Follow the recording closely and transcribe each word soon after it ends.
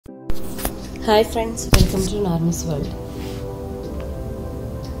Hi friends, welcome to నార్మస్ world.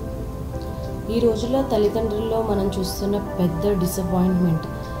 ఈ రోజుల్లో తల్లిదండ్రుల్లో మనం చూస్తున్న పెద్ద డిసప్పాయింట్మెంట్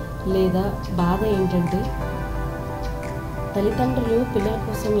లేదా బాధ ఏంటంటే, తల్లిదండ్రులు పిల్లల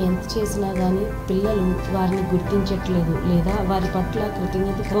కోసం ఎంత చేసినా కానీ పిల్లలు వారిని గుర్తించట్లేదు లేదా వారి పట్ల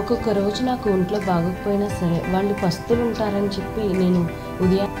కృతజ్ఞత. ఒక్కొక్క రోజు నాకు ఒంట్లో బాగోకపోయినా సరే వాళ్ళు పస్తులు ఉంటారని చెప్పి నేను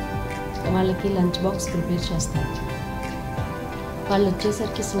ఉదయం వాళ్ళకి లంచ్ బాక్స్ ప్రిపేర్ చేస్తాను. వాళ్ళు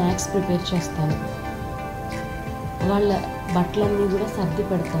వచ్చేసరికి స్నాక్స్ ప్రిపేర్ చేస్తాను. వాళ్ళ బట్టలన్నీ కూడా సర్ది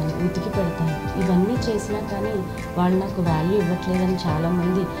పెడతాను, ఉతికి పెడతాను. ఇవన్నీ చేసినా కానీ వాళ్ళు నాకు వాల్యూ ఇవ్వట్లేదని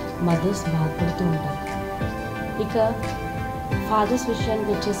చాలామంది మదర్స్ బాధపడుతూ ఉంటారు. ఇక ఫాదర్స్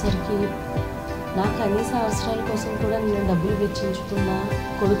విషయానికి వచ్చేసరికి నా కనీస అవసరాల కోసం కూడా నేను డబ్బులు వెచ్చించుకున్నా,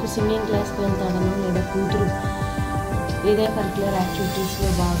 కొడుకు సింగింగ్ క్లాస్కి వెళ్తాడనో లేదా కూతురు ఏదైనా కరిక్యులర్ యాక్టివిటీస్లో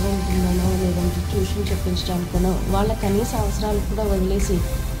బాగా ఉంటుందనో లేదంటే ట్యూషన్ చెప్పించడానికనో వాళ్ళ కనీస అవసరాలు కూడా వదిలేసి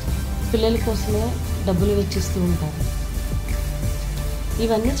పిల్లల కోసమే డబ్బులు వెచ్చిస్తూ ఉంటారు.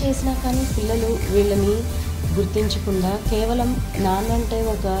 ఇవన్నీ చేసినా కానీ పిల్లలు వీళ్ళని గుర్తించకుండా కేవలం నాన్నంటే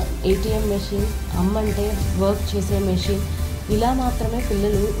ఒక ఏటీఎం మెషిన్, అమ్మంటే వర్క్ చేసే మెషిన్, ఇలా మాత్రమే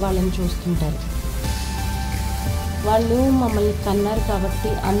పిల్లలు వాళ్ళని చూస్తుంటారు. వాళ్ళు మమ్మల్ని కన్నారు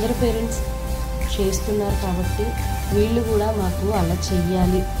కాబట్టి, అందరు పేరెంట్స్ చేస్తున్నారు కాబట్టి వీళ్ళు కూడా మాకు అలా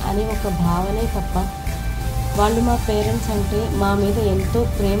చెయ్యాలి అనే ఒక భావనే తప్ప, వాళ్ళు మా పేరెంట్స్ అంటే మా మీద ఎంతో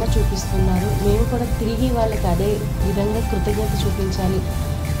ప్రేమ చూపిస్తున్నారు, మేము కూడా తిరిగి వాళ్ళకి అదే విధంగా కృతజ్ఞత చూపించాలి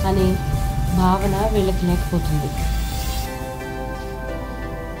అనే భావన వీళ్ళకి లేకపోతుంది.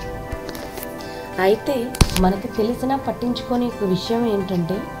 అయితే మనకి తెలిసినా పట్టించుకొని ఒక విషయం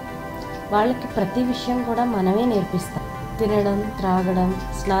ఏంటంటే, వాళ్ళకి ప్రతి విషయం కూడా మనమే నేర్పిస్తాం. తినడం, త్రాగడం,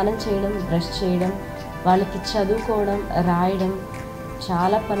 స్నానం చేయడం, బ్రష్ చేయడం, వాళ్ళకి చదువుకోవడం, రాయడం,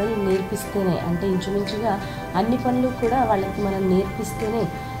 చాలా పనులు నేర్పిస్తేనే, అంటే ఇంచుమించుగా అన్ని పనులు కూడా వాళ్ళకి మనం నేర్పిస్తేనే,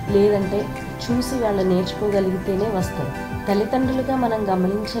 లేదంటే చూసి వాళ్ళు నేర్చుకోగలిగితేనే వస్తాయి. తల్లిదండ్రులుగా మనం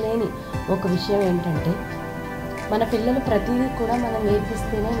గమనించలేని ఒక విషయం ఏంటంటే, మన పిల్లలు ప్రతిదీ కూడా మనం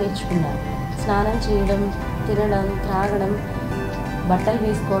నేర్పిస్తేనే నేర్చుకున్నారు. స్నానం చేయడం, తినడం, త్రాగడం, బట్టలు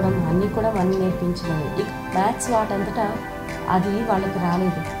వేసుకోవడం అన్నీ కూడా మనం నేర్పించినవి. ఇక మ్యాథ్స్ వాటంతటా అది వాళ్ళకి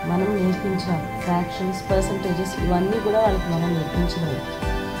రాలేదు, మనం నేర్పించాం. ఫ్రాక్షన్స్, పర్సంటేజెస్ ఇవన్నీ కూడా వాళ్ళకి మనం నేర్పించినవి.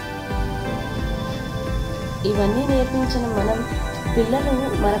 ఇవన్నీ నేర్పించిన మనం పిల్లలు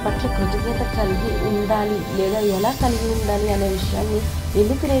మన పట్ల కృతజ్ఞత కలిగి ఉండాలి లేదా ఎలా కలిగి ఉండాలి అనే విషయాన్ని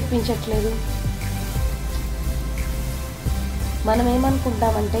ఎందుకు నేర్పించట్లేదు? మనం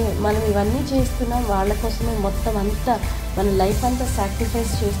ఏమనుకుంటామంటే, మనం ఇవన్నీ చేస్తున్నాం వాళ్ళ కోసమే, మొత్తం అంతా మన లైఫ్ అంతా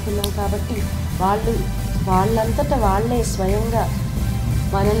సాక్రిఫైస్ చేస్తున్నాం కాబట్టి వాళ్ళంతటా వాళ్ళే స్వయంగా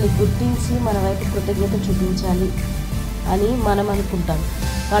మనల్ని గుర్తించి మన వైపు కృతజ్ఞత చూపించాలి అని మనం అనుకుంటాం.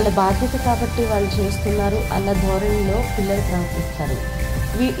 వాళ్ళ బాధ్యత కాబట్టి వాళ్ళు చేస్తున్నారు అన్న ధోరణిలో పిల్లలు ప్రవర్తిస్తారు.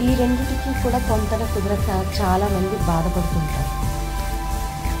 ఈ రెండింటికి కూడా పొంతన కుదరక చాలామంది బాధపడుతుంటారు.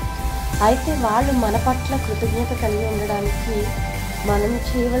 అయితే వాళ్ళు మన పట్ల కృతజ్ఞత కలిగి ఉండడానికి మనం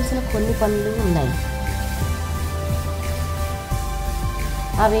చేయవలసిన కొన్ని పనులు ఉన్నాయి.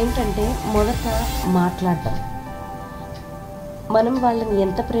 అవేంటంటే, మొదట మాట్లాడటం. మనం వాళ్ళని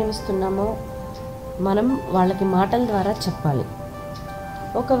ఎంత ప్రేమిస్తున్నామో మనం వాళ్ళకి మాటల ద్వారా చెప్పాలి.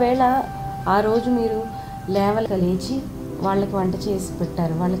 ఒకవేళ ఆ రోజు మీరు లేచి వాళ్ళకి వంట చేసి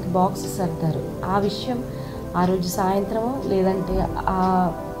పెట్టారు, వాళ్ళకి బాక్స్ సర్దారు, ఆ విషయం ఆ రోజు సాయంత్రమో లేదంటే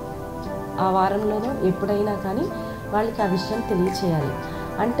ఆ వారంలోనో ఎప్పుడైనా కానీ వాళ్ళకి ఆ విషయం తెలియచేయాలి.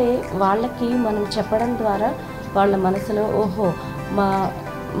 అంటే వాళ్ళకి మనం చెప్పడం ద్వారా వాళ్ళ మనసులో, ఓహో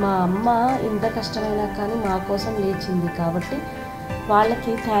మా అమ్మ ఇంత కష్టమైనా కానీ మా కోసం లేచింది కాబట్టి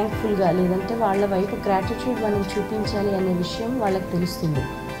వాళ్ళకి థ్యాంక్ఫుల్గా లేదంటే వాళ్ళ వైపు గ్రాటిట్యూడ్ మనం చూపించాలి అనే విషయం వాళ్ళకి తెలుస్తుంది.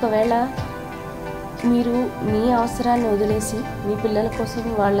 ఒకవేళ మీరు మీ అవసరాన్ని వదిలేసి మీ పిల్లల కోసం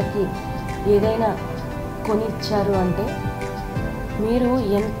వాళ్ళకి ఏదైనా కొని ఇచ్చారు అంటే మీరు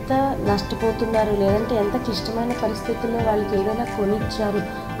ఎంత నష్టపోతున్నారు లేదంటే ఎంత క్లిష్టమైన పరిస్థితుల్లో వాళ్ళకి ఏదైనా కొనిచ్చారు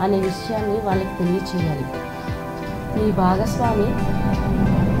అనే విషయాన్ని వాళ్ళకి తెలియచేయాలి. మీ భాగస్వామి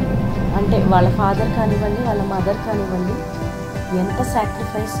అంటే వాళ్ళ ఫాదర్ కానివ్వండి, వాళ్ళ మదర్ కానివ్వండి, ఎంత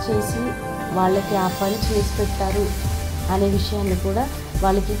సాక్రిఫైస్ చేసి వాళ్ళకి ఆ పని చేసి పెట్టారు అనే విషయాన్ని కూడా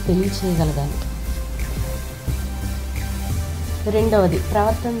వాళ్ళకి తెలియచేయగలగాలి. రెండవది,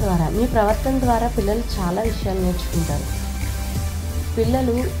 ప్రవర్తన ద్వారా. మీ ప్రవర్తన ద్వారా పిల్లలు చాలా విషయాలు నేర్చుకుంటారు.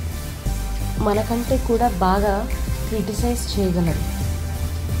 పిల్లలు మనకంటే కూడా బాగా క్రిటిసైజ్ చేయగలరు.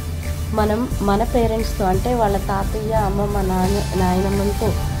 మనం మన పేరెంట్స్తో అంటే వాళ్ళ తాతయ్య, అమ్మమ్మ, నాయనమ్మలతో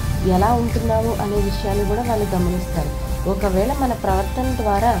ఎలా ఉంటున్నాము అనే విషయాన్ని కూడా వాళ్ళు గమనిస్తారు. ఒకవేళ మన ప్రవర్తన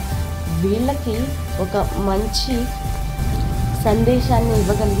ద్వారా వీళ్ళకి ఒక మంచి సందేశాన్ని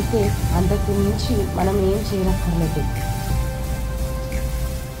ఇవ్వగలిగితే అంతకు మించి మనం ఏం చేయనక్కర్లేదు.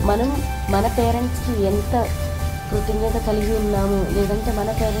 మనం మన పేరెంట్స్కి ఎంత కృతజ్ఞత కలిగి ఉన్నాము, లేదంటే మన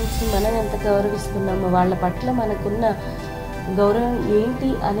పేరెంట్స్ని మనం ఎంత గౌరవిస్తున్నామో, వాళ్ళ పట్ల మనకున్న గౌరవం ఏంటి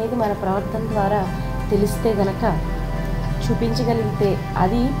అనేది మన ప్రవర్తన ద్వారా తెలిస్తే గనక చూపించగలిగితే,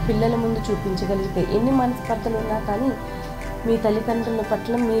 అది పిల్లల ముందు చూపించగలిగితే, ఎన్ని మనస్పర్ధలు ఉన్నా కానీ మీ తల్లిదండ్రుల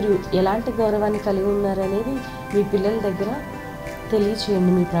పట్ల మీరు ఎలాంటి గౌరవాన్ని కలిగి ఉన్నారనేది మీ పిల్లల దగ్గర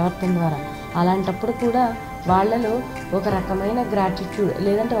తెలియచేయండి మీ ప్రవర్తన ద్వారా. అలాంటప్పుడు కూడా వాళ్ళలో ఒక రకమైన గ్రాటిట్యూడ్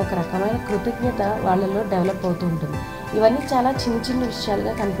లేదంటే ఒక రకమైన కృతజ్ఞత వాళ్ళలో డెవలప్ అవుతూ ఉంటుంది. ఇవన్నీ చాలా చిన్న చిన్న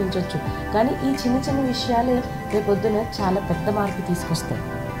విషయాలుగా కనిపించవచ్చు, కానీ ఈ చిన్న చిన్న విషయాలే రేపొద్దున చాలా పెద్ద మార్పు తీసుకొస్తాయి.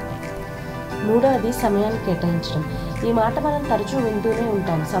 మూడవది సమయాన్ని కేటాయించడం. ఈ మాట మనం తరచూ వింటూనే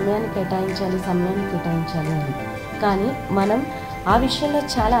ఉంటాం, సమయాన్ని కేటాయించాలి అని. కానీ మనం ఆ విషయంలో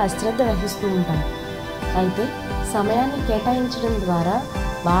చాలా అశ్రద్ధ వహిస్తూ ఉంటాం. అయితే సమయాన్ని కేటాయించడం ద్వారా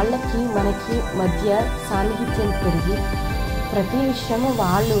వాళ్ళకి మనకి మధ్య సాన్నిహిత్యం పెరిగి ప్రతి విషయము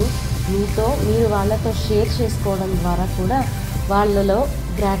మీరు వాళ్ళతో షేర్ చేసుకోవడం ద్వారా కూడా వాళ్ళలో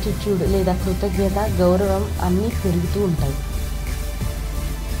గ్రాటిట్యూడ్ లేదా కృతజ్ఞత, గౌరవం అన్నీ పెరుగుతూ ఉంటాయి.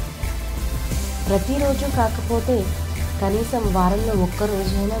 ప్రతిరోజు కాకపోతే కనీసం వారంలో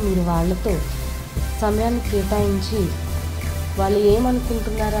ఒక్కరోజైనా మీరు వాళ్ళతో సమయాన్ని కేటాయించి వాళ్ళు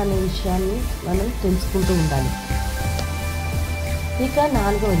ఏమనుకుంటున్నారో అనే విషయాన్ని మనం తెలుసుకుంటూ ఉండాలి. ఇక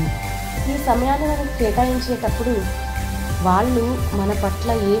నాలుగవది, ఈ సమయాన్ని మనం కేటాయించేటప్పుడు వాళ్ళు మన పట్ల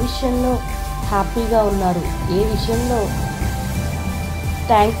ఏ విషయంలో హ్యాపీగా ఉన్నారు, ఏ విషయంలో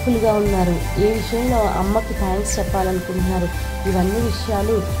థ్యాంక్ఫుల్గా ఉన్నారు, ఏ విషయంలో అమ్మకి థ్యాంక్స్ చెప్పాలనుకుంటున్నారు, ఇవన్నీ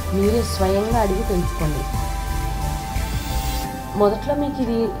విషయాలు మీరే స్వయంగా అడిగి తెలుసుకోండి. మొదట్లో మీకు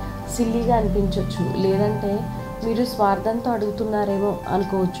ఇది సిల్లీగా అనిపించవచ్చు, లేదంటే మీరు స్వార్థంతో అడుగుతున్నారేమో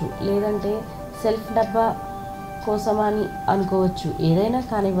అనుకోవచ్చు, లేదంటే సెల్ఫ్ డబ్బా కోసమని అనుకోవచ్చు. ఏదైనా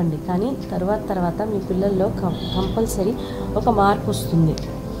కానివ్వండి, కానీ తర్వాత మీ పిల్లల్లో కంపల్సరీ ఒక మార్పు వస్తుంది.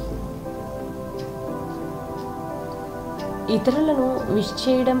 ఇతరులను విష్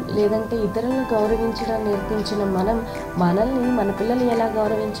చేయడం లేదంటే ఇతరులను గౌరవించడం నేర్పించిన మనల్ని మన పిల్లలు ఎలా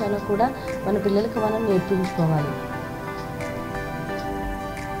గౌరవించాలో కూడా మన పిల్లలకు మనం నేర్పించుకోవాలి.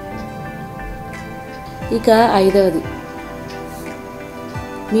 ఇక ఐదవది,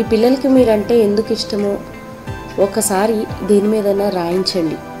 మీ పిల్లలకి మీరంటే ఎందుకు ఇష్టమో ఒకసారి దేని మీదైనా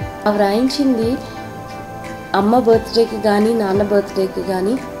రాయించండి. ఆ రాయించింది అమ్మ బర్త్డేకి కానీ నాన్న బర్త్డేకి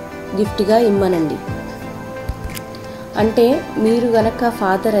కానీ గిఫ్ట్గా ఇమ్మనండి. అంటే మీరు గనక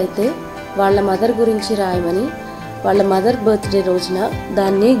ఫాదర్ అయితే వాళ్ళ మదర్ గురించి రాయమని, వాళ్ళ మదర్ బర్త్డే రోజున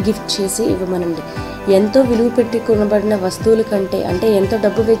దాన్ని గిఫ్ట్ చేసి ఇవ్వమనండి. ఎంతో విలువ పెట్టి కొనబడిన వస్తువుల కంటే, అంటే ఎంతో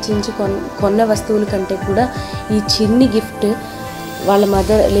డబ్బు వెచ్చించి కొన్న వస్తువుల కంటే కూడా ఈ చిన్ని గిఫ్ట్ వాళ్ళ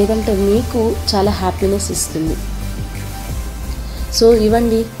మదర్ లేదంటే మీకు చాలా హ్యాపీనెస్ ఇస్తుంది. సో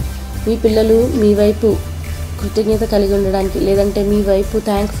ఇవ్వండి. మీ పిల్లలు మీ వైపు కృతజ్ఞత కలిగి ఉండడానికి లేదంటే మీ వైపు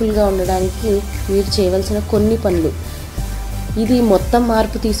థ్యాంక్ఫుల్గా ఉండడానికి మీరు చేయవలసిన కొన్ని పనులు. ఇది మొత్తం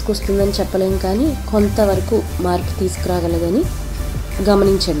మార్పు తీసుకొస్తుందని చెప్పలేం, కానీ కొంతవరకు మార్పు తీసుకురాగలదని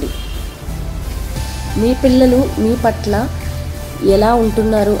గమనించండి. మీ పిల్లలు మీ పట్ల ఎలా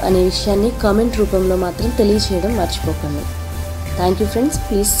ఉంటున్నారు అనే విషయాన్ని కామెంట్ రూపంలో మాత్రం తెలియచేయడం మర్చిపోకండి. Thank you friends,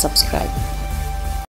 please subscribe.